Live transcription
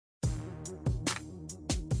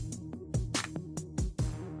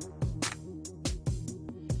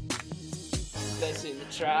They see me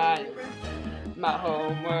trying my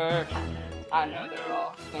homework. I know they're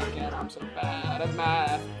all thinking I'm so bad at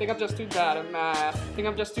math. Think I'm just too bad at math. Think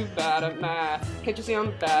I'm just too bad at math. Can't you see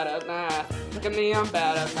I'm bad at math? Look at me, I'm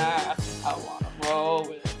bad at math. I wanna roll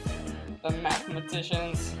with the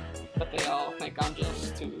mathematicians, but they all think I'm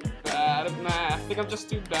just too bad at math. Think I'm just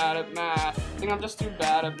too bad at math. Think I'm just too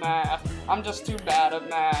bad at math. I'm just too bad at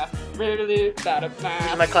math. Really bad at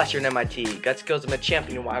math. In my class here at M.I.T. Got skills, I'm a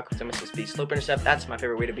champion in wild cards, mx+b. Slope intercept, that's my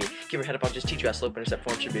favorite way to be. Keep your head up, I'll just teach you how slope intercept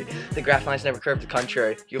form should be. The graph lines never curve, the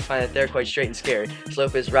contrary. You'll find that they're quite straight and scary.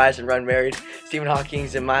 Slope is rise and run married. Stephen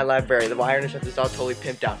Hawking's in my library. The wire intercept is all totally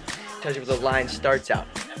pimped out. Tells you where the line starts out.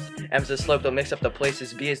 M is the slope, they'll mix up the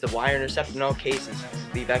places. B is the wire intercept in all cases.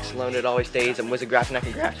 Leave X alone, it always stays. I'm wizard graph and I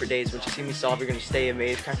can graph for days. Once you see me solve, you're gonna stay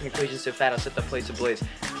amazed. Cracking equations so fat, I'll set the place ablaze.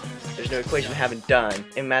 There's no equation I haven't done.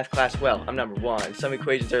 In math class, well, I'm number one. Some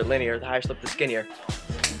equations are linear, the higher slope, the skinnier.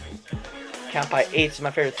 Count by eighths is my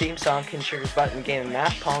favorite theme song. Can Sugar's button game of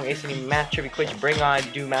math pong. Ace any math trivia equation. Bring on, I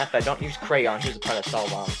do math, but I don't use crayon. Here's a part I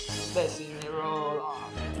solve on. They see me roll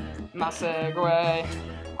on my Segway.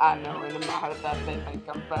 I know in my heart that they think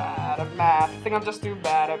I'm bad at math. Think I'm just too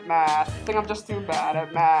bad at math. Think I'm just too bad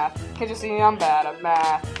at math. Can't you see I'm bad at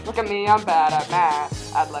math? Look at me, I'm bad at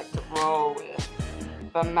math. I'd like to roll with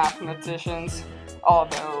the mathematicians,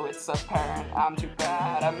 although it's apparent I'm too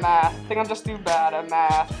bad at math. Think I'm just too bad at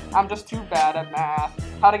math. I'm just too bad at math.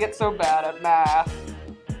 How'd I get so bad at math?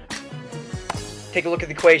 Take a look at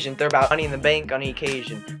the equation. They're about money in the bank on the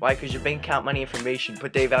occasion. Why? Because your bank account money information.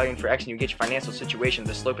 Put day value in for X and you get your financial situation.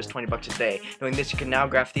 The slope is 20 bucks a day. Knowing this, you can now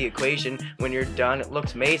graph the equation. When you're done, it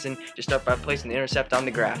looks amazing. Just start by placing the intercept on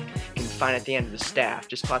the graph. You can find at the end of the staff.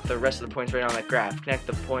 Just plot the rest of the points right on that graph. Connect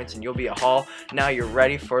the points and you'll be a haul. Now you're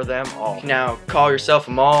ready for them all. Now call yourself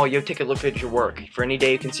a mall. You'll take a look at your work. For any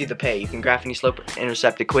day you can see the pay. You can graph any slope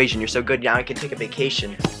intercept equation. You're so good now you can take a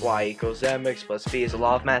vacation. Y equals mx+b is a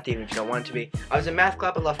law of math even if you don't want it to be. I was in math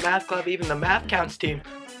club, I left math club, even the math counts team.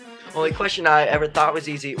 Only question I ever thought was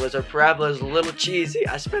easy was our parabola is a little cheesy.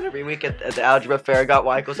 I spent every week at the algebra fair. I got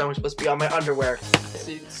y equals mx+b on my underwear.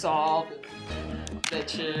 See the solve, they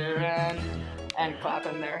cheering and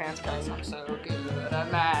clapping their hands cause I'm so good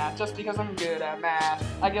at math. Just because I'm good at math,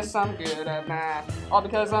 I guess I'm good at math. All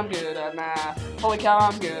because I'm good at math. Holy cow,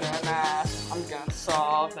 I'm good at math. I'm gonna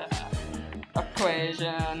solve that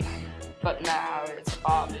equation. But now it's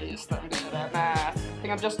obvious that I'm good at math.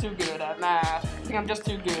 Think I'm just too good at math. Think I'm just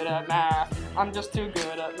too good at math. I'm just too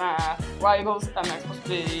good at math. Y equals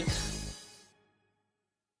mx+b.